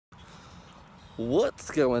What's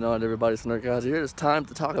going on, everybody? It's Anarka here. It's time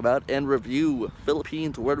to talk about and review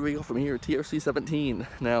Philippines. Where do we go from here? TRC 17.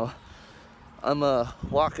 Now, I'm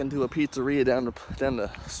walking to a pizzeria down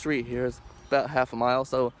the street here. It's about half a mile,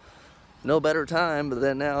 so no better time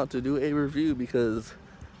than now to do a review because,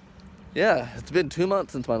 yeah, it's been 2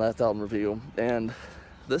 months since my last album review, and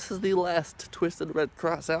this is the last Twisted Red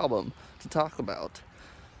Cross album to talk about,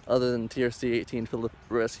 other than TRC 18,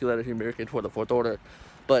 Rescue Ladders Human Barricade IV, the Fourth Order.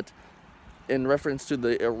 But in reference to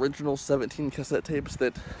the original 17 cassette tapes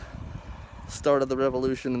that started the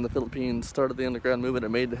revolution in the Philippines, started the underground movement,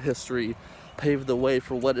 and made the history, paved the way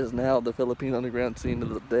for what is now the Philippine underground scene of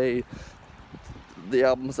the day. The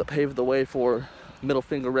albums that paved the way for Middle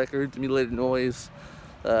Finger Records, Mutilated Noise,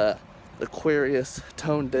 Aquarius,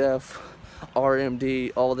 Tone Deaf,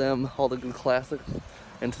 RMD, all of them, all the good classics,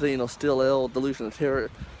 and today, Still Ill, Delusion of Terror,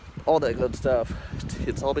 all that good stuff.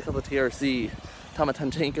 It's all because of TRC. Tommy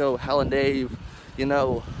Tanchanco, Hal and Dave,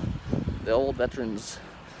 the old veterans.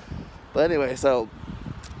 But anyway, so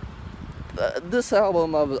this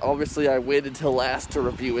album, obviously I waited till last to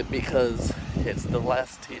review it because it's the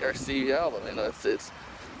last TRC album.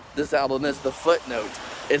 This album is the footnote.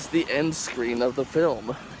 It's the end screen of the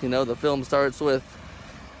film. The film starts with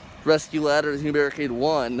Rescue Ladders Human Barricade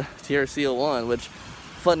 1, TRC 01, which,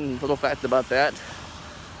 fun little fact about that,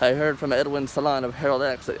 I heard from Edwin Salon of Herald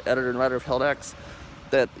X, the editor and writer of Herald X,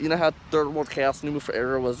 that how Third World Chaos, New Move for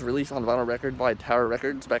Error was released on vinyl record by Tower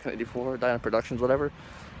Records back in '84, Diana Productions, whatever.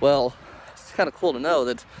 Well, it's kind of cool to know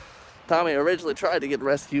that Tommy originally tried to get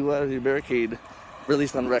Rescue Ladders Human Barricade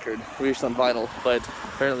released on record, released on vinyl, but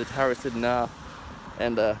apparently Tower said nah,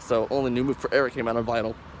 and so only New Move for Error came out on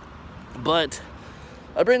vinyl. But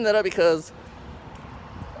I bring that up because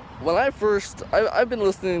when I've been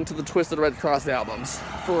listening to the Twisted Red Cross albums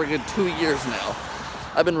for a good 2 years now.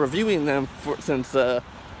 I've been reviewing them since, I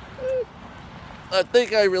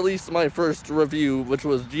think I released my first review, which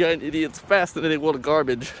was Giant Idiot's Fascinating World of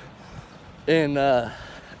Garbage, in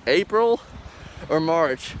April or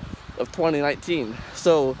March of 2019.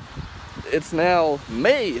 So it's now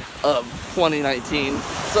May of 2019.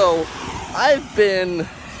 So I've been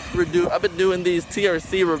doing these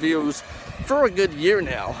TRC reviews for a good year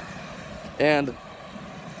now. And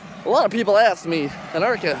a lot of people ask me,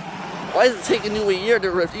 Anarka, why is it taking you a year to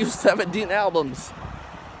review 17 albums?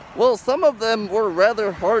 Well, some of them were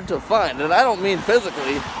rather hard to find, and I don't mean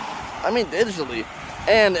physically, I mean digitally,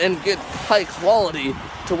 and get high quality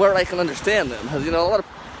to where I can understand them. Because a lot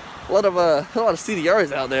of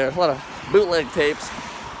CDRs out there, a lot of bootleg tapes,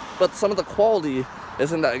 but some of the quality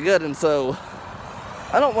isn't that good, and so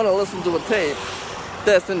I don't want to listen to a tape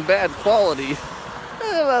that's in bad quality.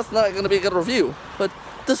 That's not going to be a good review. But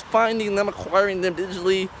just finding them, acquiring them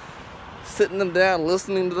digitally, sitting them down,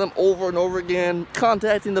 listening to them over and over again,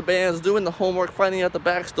 contacting the bands, doing the homework, finding out the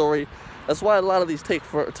backstory. That's why a lot of these take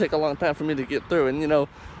a long time for me to get through. And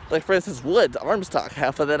like for instance, Woods, Arms Talk,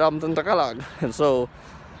 half of that album's in Tagalog. And so,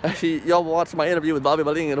 actually, y'all watched my interview with Bobby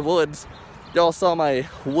Baling and Woods. Y'all saw my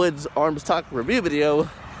Woods Arms Talk review video.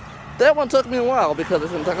 That one took me a while because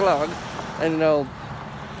it's in Tagalog. And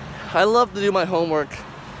I love to do my homework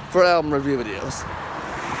for album review videos.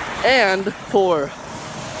 And for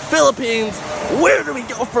Philippines, where do we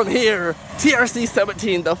go from here? TRC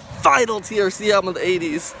 17, the final TRC album of the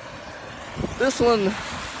 80s. This one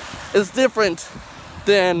is different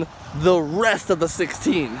than the rest of the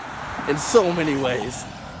 16 in so many ways.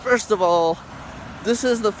 First of all, this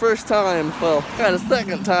is the first time, well, kind of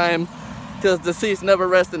second time, because Deceased Never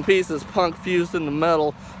Rest in Peace is punk fused into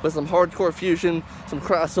metal with some hardcore fusion, some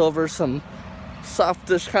crossovers, some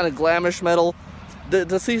softish kind of glamish metal. The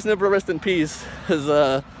Deceased Never Rest in Peace is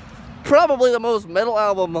probably the most metal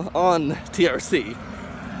album on TRC,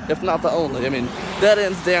 if not the only. Dead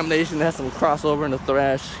End's Damnation has some crossover into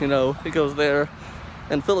thrash, it goes there.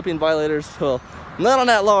 And Philippine Violators, well, not on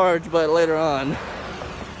that large, but later on,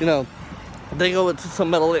 they go into some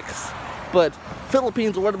metal licks. But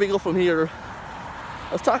Philippines, where do we go from here?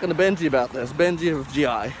 I was talking to Benji about this, Benji of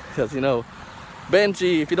GI, because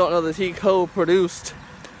Benji, if you don't know this, he co-produced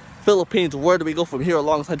Philippines, Where Do We Go From Here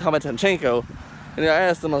alongside Tommy Tanchanco. And I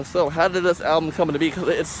asked him, so how did this album come to be? Because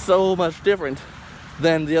it's so much different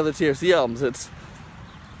than the other TRC albums. It's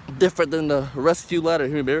different than the Rescue Ladders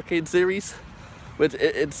Human Barricade series, which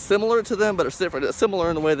it's similar to them, but it's different. It's similar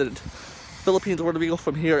in the way that Philippines, Where Do We Go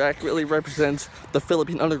From Here accurately represents the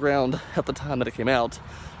Philippine underground at the time that it came out,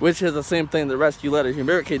 which is the same thing that Rescue Ladders Human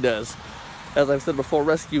Barricade does. As I've said before,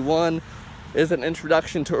 Rescue 1 is an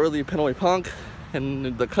introduction to early Pinoy punk,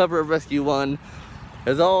 and the cover of Rescue 1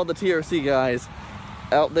 is all the TRC guys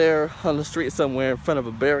out there on the street somewhere in front of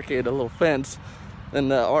a barricade, a little fence,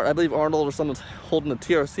 And I believe Arnold or someone's holding the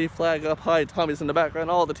TRC flag up high. Tommy's in the background.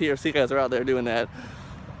 All the TRC guys are out there doing that.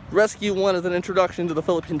 Rescue 1 is an introduction to the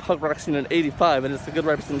Philippine punk rock scene in '85, and it's a good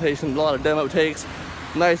representation. A lot of demo takes,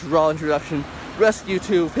 nice raw introduction. Rescue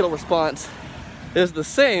 2, Fatal Response, is the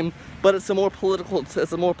same, but it's a more political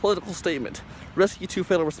statement. Rescue 2,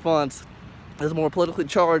 Fatal Response is more politically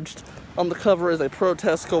charged. On the cover is a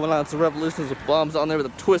protest going on. It's a revolution with bombs on there with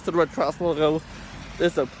a twisted Red Cross logo.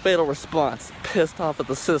 It's a fatal response, pissed off at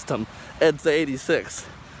the system. EDSA 86.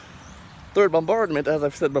 Third Bombardment, as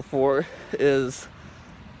I've said before, is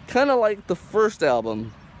kind of like the first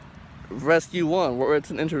album, Rescue 1, where it's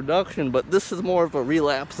an introduction, but this is more of a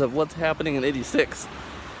relapse of what's happening in '86.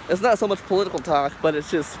 It's not so much political talk, but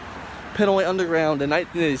it's just Pinoy Underground in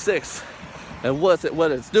 1986 and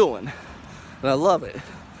what it's doing. And I love it.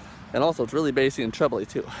 And also it's really bassy and trebly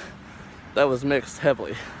too. That was mixed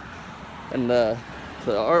heavily. And the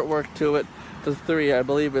artwork to it, the 3, I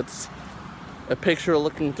believe it's a picture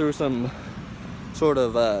looking through some sort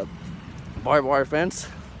of barbed wire fence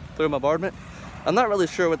through my bombardment. I'm not really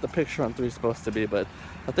sure what the picture on 3 is supposed to be, but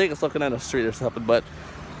I think it's looking at a street or something. But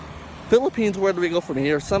Philippines, where do we go from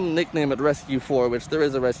here? Some nickname it Rescue 4, which there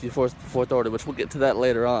is a Rescue 4 Fourth Order, which we'll get to that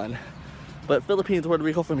later on. But Philippines, where do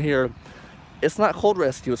we go from here? It's not called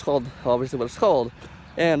Rescue, it's called, obviously, what it's called.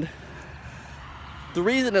 And the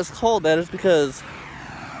reason it's called that is because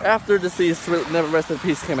after Deceased, Never Rest in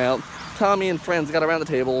Peace came out, Tommy and friends got around the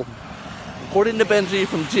table. According to Benji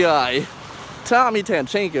from GI, Tommy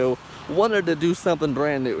Tanchanco wanted to do something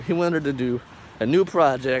brand new. He wanted to do a new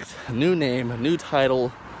project, a new name, a new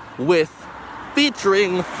title,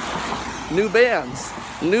 featuring new bands,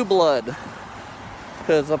 new blood.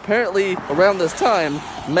 Because apparently around this time,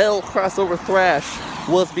 metal crossover thrash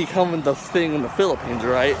was becoming the thing in the Philippines,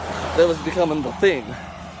 right? That was becoming the thing.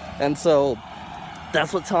 And so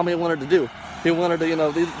that's what Tommy wanted to do. He wanted to,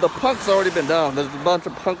 the punk's already been done. There's a bunch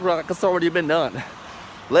of punk rock that's already been done.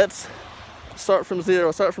 Let's start from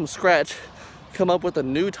zero, start from scratch, come up with a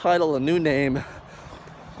new title, a new name,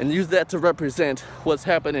 and use that to represent what's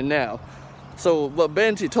happening now. So what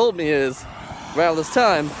Benji told me is, around this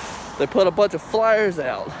time, they put a bunch of flyers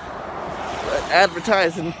out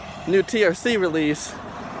advertising new TRC release,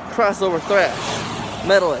 crossover thrash,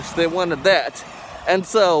 metalish. They wanted that. And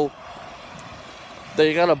so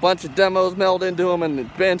they got a bunch of demos mailed into them, and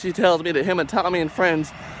Benji tells me that him and Tommy and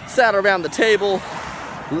friends sat around the table,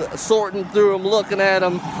 sorting through them, looking at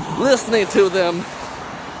them, listening to them,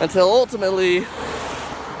 until ultimately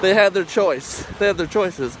they had their choice. They had their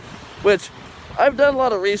choices, which I've done a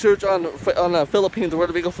lot of research on Philippines, where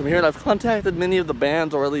do we go from here, and I've contacted many of the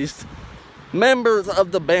bands, or at least members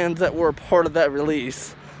of the bands that were part of that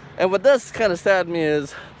release. And what does kind of sadden me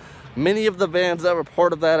is many of the bands that were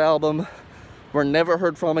part of that album were never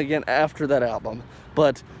heard from again after that album.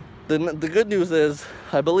 But the good news is,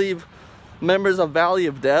 I believe members of Valley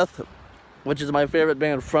of Death, which is my favorite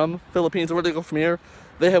band from Philippines, where they go from here,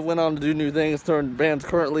 they have went on to do new things, turned bands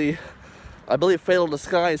currently. I believe Fatal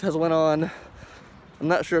Disguise has went on. I'm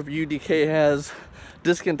not sure if UDK has.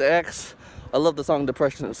 Discant X. I love the song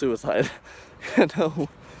Depression and Suicide.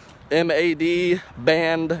 MAD,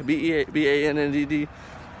 Band, BANNDD.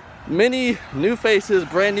 Many new faces,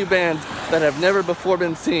 brand new bands that have never before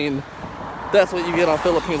been seen. That's what you get on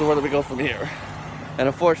Philippines, where do we go from here? And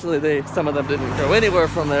unfortunately, some of them didn't go anywhere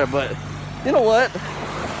from there, but you know what?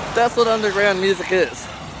 That's what underground music is.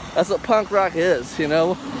 That's what punk rock is,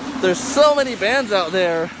 There's so many bands out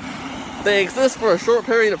there. They exist for a short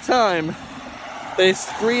period of time. They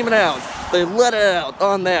scream it out. They let it out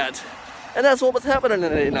on that. And that's what was happening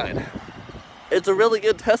in '89. It's a really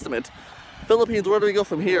good testament. Philippines, where do we go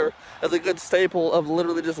from here? As a good staple of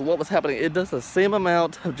literally just what was happening. It does the same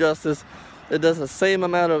amount of justice. It does the same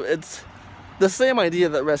amount of, it's the same idea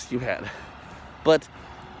that Rescue had. But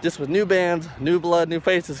just with new bands, new blood, new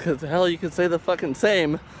faces, because hell, you could say the fucking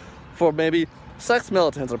same for maybe Sex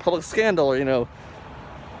Militants or Public Scandal, or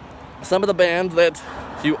some of the bands that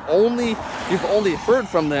you've only heard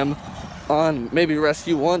from them on maybe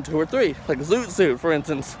Rescue 1, 2, or 3, like Zoot Suit, for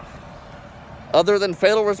instance. Other than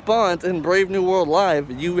Fatal Response and Brave New World Live,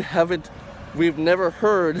 we've never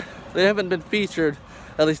heard, they haven't been featured,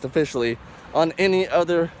 at least officially, on any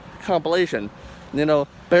other compilation.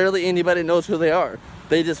 Barely anybody knows who they are.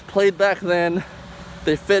 They just played back then,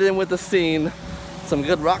 they fit in with the scene, some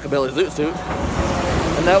good rockabilly, Zoot Suit,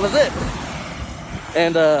 and that was it.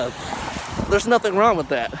 And there's nothing wrong with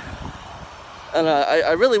that. And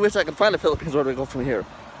I really wish I could find a Philippines where to go from here.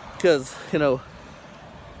 Because,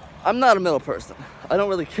 I'm not a metal person. I don't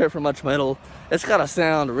really care for much metal. It's gotta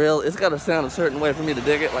sound real. It's gotta sound a certain way for me to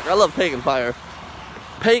dig it. Like, I love Pagan Fire.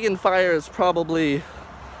 Pagan Fire is probably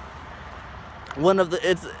one of the,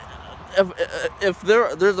 if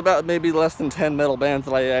there's about maybe less than 10 metal bands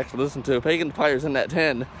that I actually listen to. Pagan Fire's in that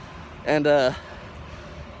 10. And the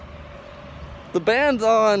bands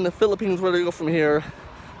on the Philippines Where Do We Go From Here,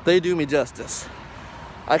 they do me justice.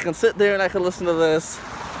 I can sit there and I can listen to this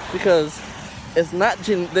because it's not,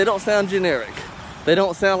 they don't sound generic. They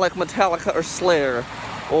don't sound like Metallica or Slayer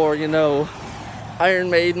or, you know,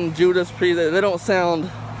 Iron Maiden, Judas Priest. They don't sound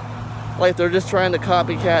like they're just trying to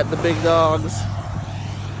copycat the big dogs.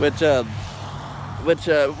 Which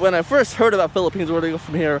when I first heard about Philippines Where Do We Go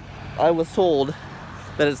From Here, I was told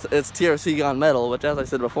that it's TRC gone metal. Which, as I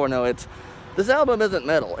said before, no, this album isn't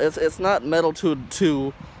metal. It's not metal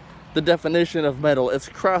to the definition of metal. It's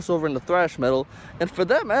crossover into thrash metal, and for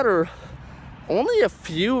that matter, only a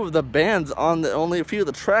few of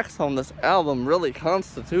the tracks on this album really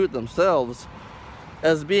constitute themselves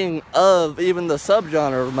as being of even the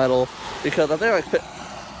subgenre of metal, because I think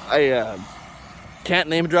I can't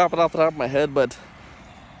name drop it off the top of my head, but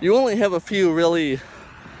you only have a few really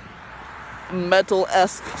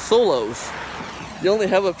metal-esque solos. You only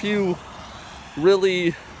have a few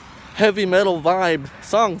really heavy metal vibe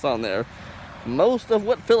songs on there. Most of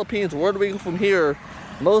what Philippines Where Do We Go From Here,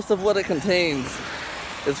 most of what it contains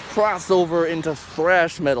is crossover into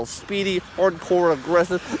thrash metal, speedy, hardcore,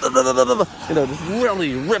 aggressive, you know, just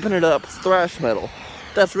really ripping it up, thrash metal.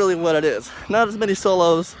 That's really what it is. Not as many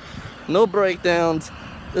solos, no breakdowns.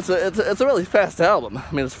 It's a really fast album.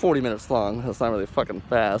 I mean, it's 40 minutes long. It's not really fucking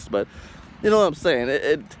fast, but you know what I'm saying.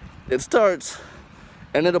 It starts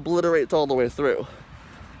and it obliterates all the way through.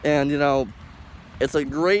 And you know, it's a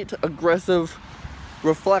great aggressive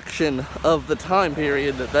reflection of the time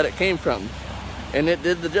period that it came from. And it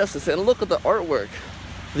did the justice. And look at the artwork.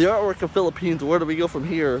 The artwork of Philippines Where Do We Go From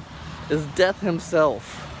Here is Death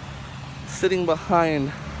himself, sitting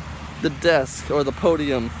behind the desk or the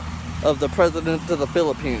podium of the president of the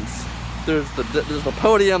Philippines. There's the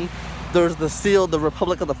podium, there's the seal, the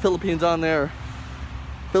Republic of the Philippines on there.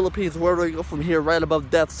 Philippines Where Do We Go From Here right above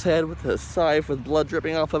Death's head with his scythe with blood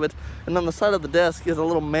dripping off of it. And on the side of the desk is a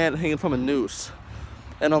little man hanging from a noose.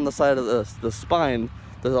 And on the side of the spine,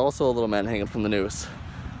 there's also a little man hanging from the noose.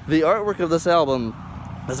 The artwork of this album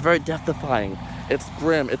is very death-defying. It's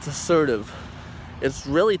grim, it's assertive. It's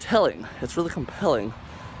really telling, it's really compelling.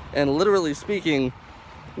 And literally speaking,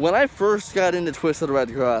 when I first got into Twisted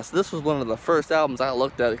Red Cross, this was one of the first albums I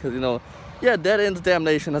looked at, because, you know, yeah, Dead End's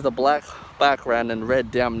Damnation has a black background and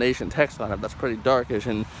red Damnation text on it. That's pretty darkish,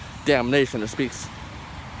 and Damnation, the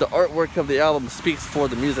artwork of the album speaks for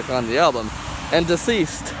the music on the album. And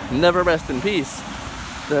Deceased, Never Rest in Peace,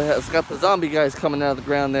 it's got the zombie guys coming out of the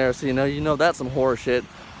ground there, so you know that's some horror shit.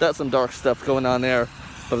 That's some dark stuff going on there.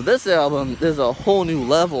 But this album is a whole new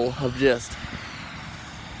level of just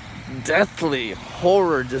deathly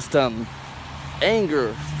horror, just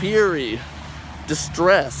anger, fury,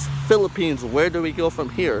 distress. Philippines Where Do We Go From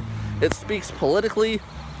Here? It speaks politically,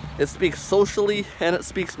 it speaks socially, and it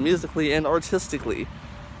speaks musically and artistically.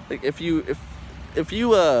 Like if you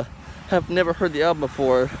have never heard the album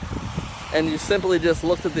before and you simply just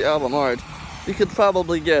looked at the album art, you could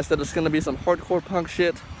probably guess that it's going to be some hardcore punk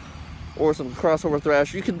shit or some crossover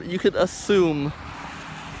thrash. You could assume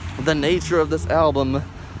the nature of this album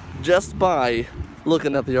just by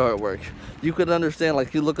looking at the artwork. You could understand,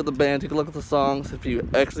 like, you look at the band, you can look at the songs. If you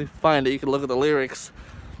actually find it, you can look at the lyrics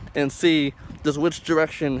and see just which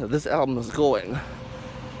direction this album is going.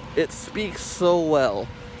 It speaks so well.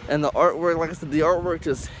 And the artwork, like I said, the artwork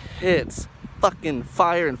just hits fucking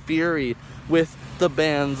fire and fury with the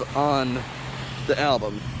bands on the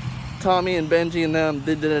album. Tommy and Benji and them,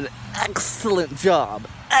 they did an excellent job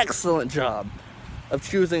of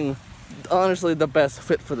choosing, honestly, the best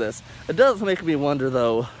fit for this. It does make me wonder,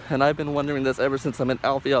 though, and I've been wondering this ever since I met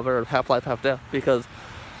Alfie Alvera of Half-Life Half-Death, because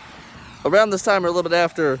around this time or a little bit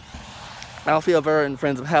after, Alfie Alvera and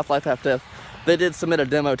friends of Half-Life Half-Death, they did submit a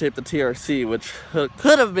demo tape to TRC, which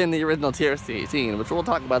could have been the original TRC 18, which we'll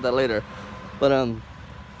talk about that later. But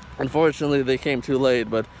unfortunately, they came too late.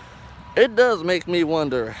 But it does make me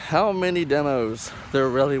wonder how many demos there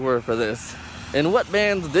really were for this, and what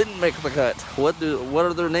bands didn't make the cut. What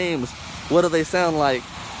are their names? What do they sound like?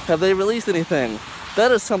 Have they released anything?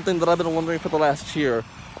 That is something that I've been wondering for the last year.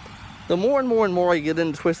 The more and more I get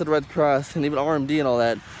into Twisted Red Cross and even RMD and all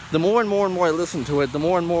that, the more and more I listen to it, the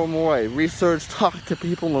more and more I research, talk to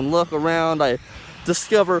people, and look around. I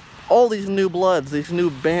discover all these new bloods, these new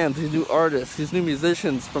bands, these new artists, these new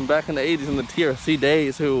musicians from back in the 80s and the TRC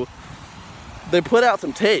days who, they put out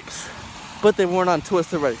some tapes, but they weren't on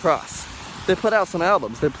Twisted Red Cross. They put out some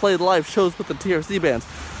albums, they played live shows with the TRC bands,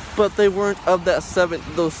 but they weren't of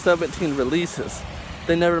those 17 releases.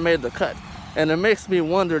 They never made the cut. And it makes me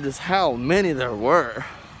wonder just how many there were.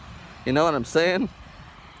 You know what I'm saying?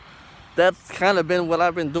 That's kind of been what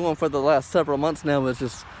I've been doing for the last several months now, is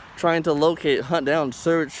just trying to locate, hunt down,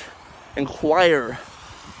 search, inquire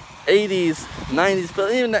 80s, 90s,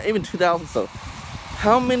 but even 2000s. So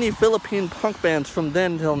how many Philippine punk bands from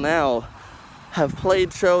then till now have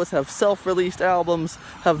played shows, have self-released albums,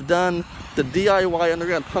 have done the DIY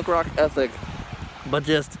underground punk rock ethic, but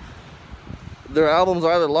just their albums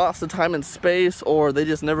are either lost to time and space or they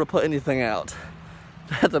just never put anything out?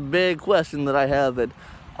 That's a big question that I have, that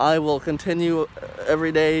I will continue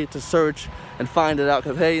every day to search and find it out,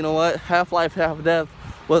 because hey, you know what? Half-Life, Half-Death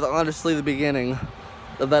was honestly the beginning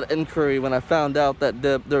of that inquiry when I found out that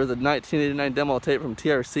there was a 1989 demo tape from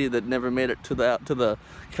TRC that never made it to the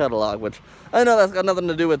catalog, which I know that's got nothing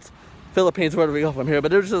to do with Philippines, where do we go from here,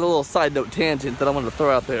 but there's just a little side note tangent that I wanted to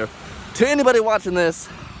throw out there. To anybody watching this,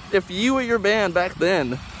 if you or your band back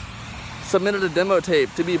then submitted a demo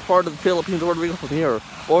tape to be part of the Philippines, where do we go from here,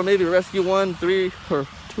 or maybe Rescue 1, 3, or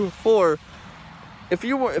 2, or 4,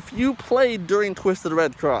 if you played during Twisted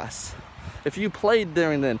Red Cross, if you played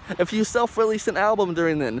during then, if you self-released an album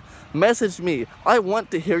during then, message me. I want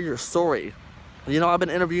to hear your story. You know, I've been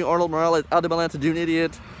interviewing Arnold Morales, Aldo Malanta, June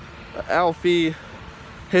Idiot, Alfie,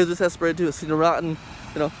 Jesus Espiritu, Cena Rotten,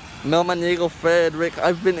 you know, Mel Maniego, Frederick.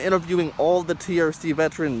 I've been interviewing all the TRC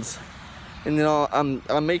veterans, and you know,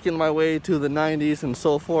 I'm making my way to the 90s and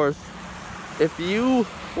so forth. If you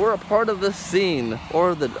were a part of this scene,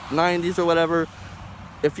 or the 90s or whatever,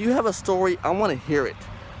 if you have a story, I want to hear it.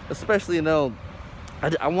 Especially, you know,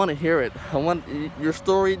 I want to hear it. Your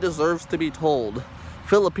story deserves to be told.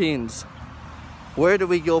 Philippines, where do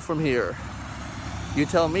we go from here? You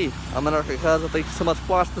tell me. I'm Anarka Akaza. Thank you so much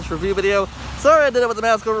for watching this review video. Sorry I did it with the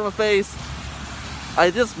mask over my face.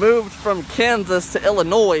 I just moved from Kansas to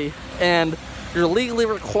Illinois, and you're legally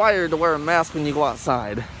required to wear a mask when you go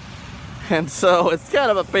outside. And so it's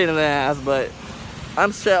kind of a pain in the ass, but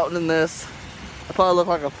I'm shouting in this. I probably look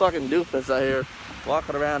like a fucking doofus out here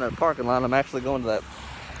walking around in a parking lot. I'm actually going to that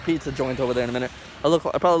pizza joint over there in a minute. I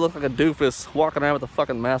probably look like a doofus walking around with a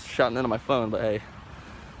fucking mask shouting into my phone, but hey,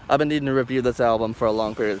 I've been needing to review this album for a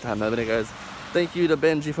long period of time, haven't I, guys? Thank you to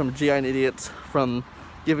Benji from Giant Idiots from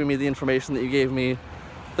giving me the information that you gave me.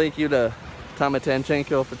 Thank you to Tommy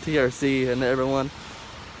Tanchanco for TRC, and to everyone.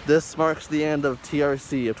 This marks the end of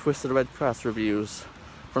TRC, of Twisted Red Cross reviews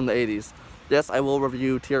from the 80s. Yes, I will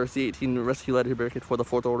review TRC 18 Rescue Ladders Human Barricade for the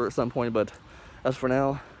 4th Order at some point, but as for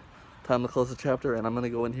now, time to close the chapter, and I'm going to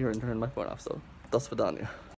go in here and turn my phone off, so, das vidania.